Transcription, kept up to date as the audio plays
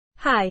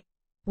Hi.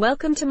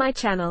 Welcome to my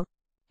channel.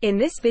 In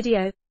this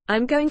video,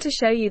 I'm going to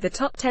show you the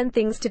top 10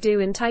 things to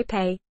do in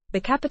Taipei, the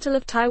capital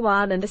of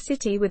Taiwan and a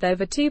city with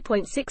over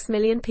 2.6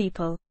 million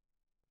people.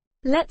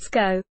 Let's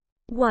go.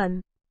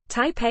 1.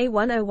 Taipei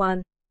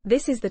 101.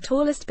 This is the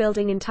tallest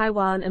building in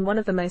Taiwan and one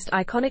of the most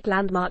iconic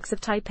landmarks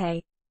of Taipei.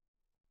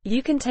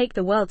 You can take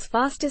the world's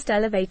fastest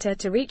elevator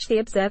to reach the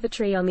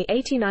observatory on the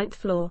 89th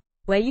floor,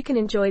 where you can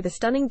enjoy the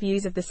stunning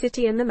views of the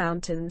city and the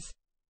mountains.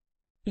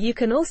 You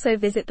can also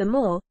visit the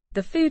mall,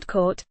 the food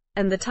court,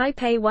 and the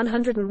Taipei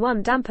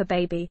 101 damper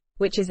baby,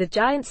 which is a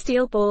giant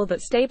steel ball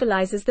that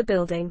stabilizes the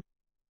building.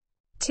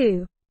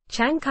 2.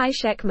 Chiang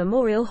Kai-shek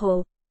Memorial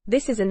Hall.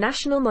 This is a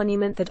national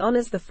monument that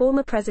honors the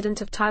former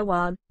president of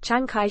Taiwan,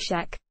 Chiang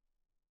Kai-shek.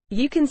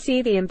 You can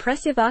see the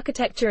impressive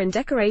architecture and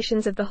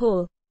decorations of the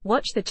hall,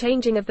 watch the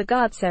changing of the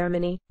guard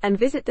ceremony, and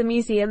visit the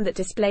museum that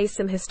displays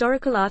some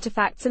historical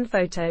artifacts and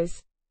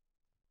photos.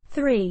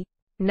 3.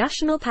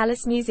 National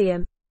Palace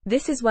Museum.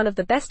 This is one of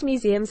the best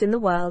museums in the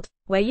world,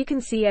 where you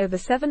can see over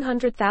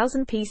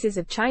 700,000 pieces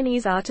of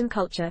Chinese art and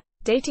culture,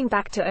 dating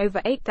back to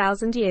over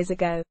 8,000 years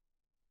ago.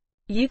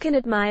 You can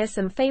admire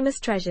some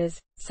famous treasures,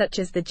 such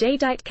as the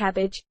Jadeite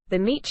Cabbage, the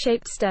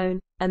meat-shaped stone,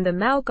 and the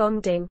Mao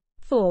Gong Ding.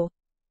 4.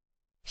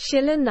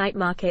 Shilin Night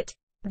Market.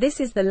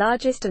 This is the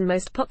largest and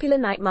most popular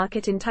night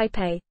market in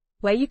Taipei,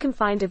 where you can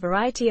find a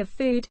variety of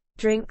food,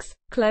 drinks,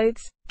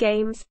 clothes,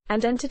 games,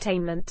 and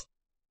entertainment.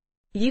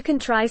 You can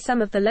try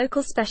some of the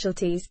local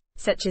specialties,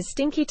 such as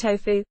stinky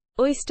tofu,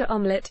 oyster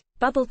omelette,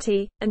 bubble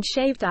tea, and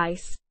shaved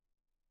ice.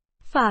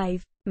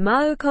 5.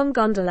 Mao Gong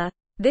Gondola.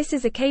 This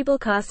is a cable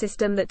car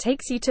system that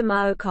takes you to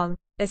Mao Gong,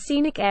 a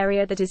scenic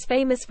area that is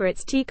famous for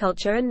its tea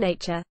culture and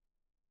nature.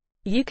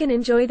 You can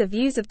enjoy the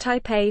views of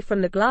Taipei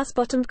from the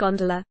glass-bottomed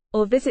gondola,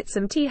 or visit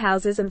some tea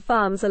houses and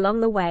farms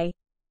along the way.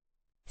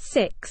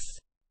 6.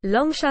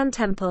 Longshan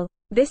Temple.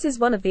 This is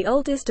one of the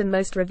oldest and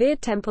most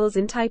revered temples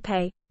in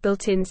Taipei,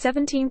 built in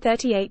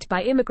 1738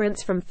 by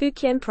immigrants from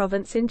Fujian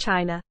province in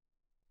China.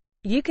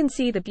 You can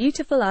see the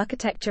beautiful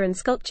architecture and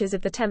sculptures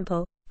of the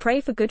temple, pray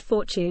for good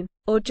fortune,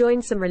 or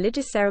join some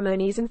religious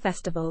ceremonies and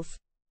festivals.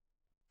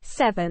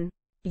 7.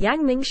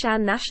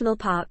 Yangmingshan National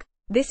Park.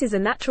 This is a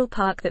natural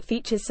park that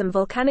features some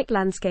volcanic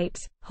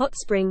landscapes, hot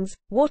springs,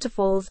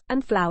 waterfalls,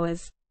 and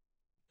flowers.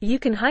 You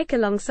can hike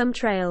along some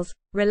trails,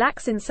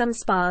 relax in some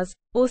spas,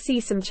 or see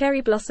some cherry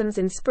blossoms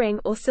in spring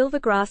or silver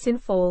grass in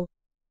fall.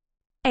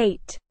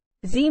 8.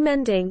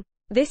 Ximending.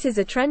 This is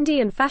a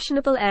trendy and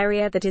fashionable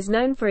area that is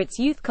known for its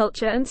youth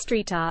culture and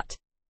street art.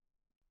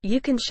 You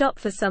can shop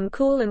for some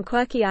cool and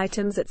quirky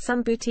items at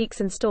some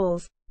boutiques and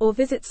stalls, or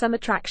visit some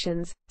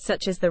attractions,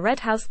 such as the Red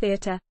House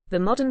Theater, the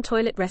Modern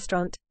Toilet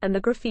Restaurant, and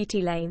the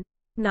Graffiti Lane.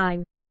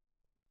 9.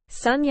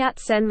 Sun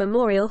Yat-sen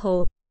Memorial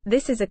Hall.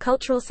 This is a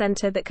cultural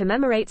center that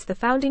commemorates the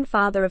founding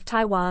father of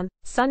Taiwan,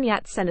 Sun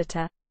Yat-sen.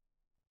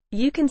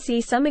 You can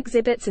see some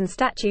exhibits and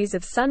statues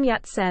of Sun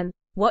Yat-sen,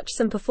 watch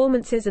some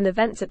performances and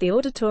events at the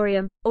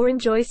auditorium, or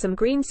enjoy some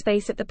green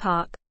space at the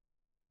park.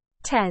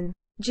 10.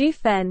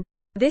 Jufen.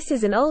 This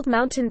is an old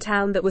mountain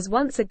town that was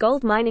once a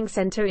gold mining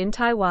center in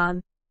Taiwan.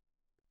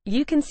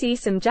 You can see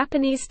some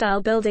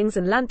Japanese-style buildings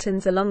and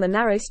lanterns along the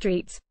narrow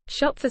streets,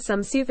 shop for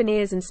some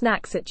souvenirs and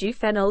snacks at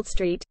Jufen Old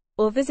Street,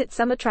 or visit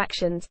some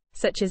attractions,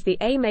 such as the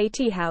A-Mei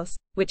Tea House,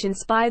 which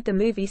inspired the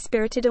movie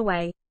Spirited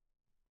Away.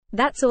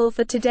 That's all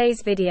for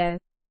today's video.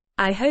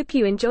 I hope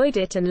you enjoyed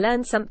it and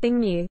learned something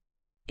new.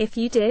 If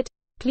you did,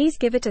 please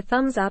give it a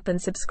thumbs up and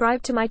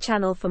subscribe to my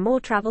channel for more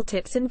travel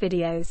tips and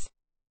videos.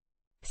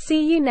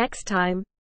 See you next time.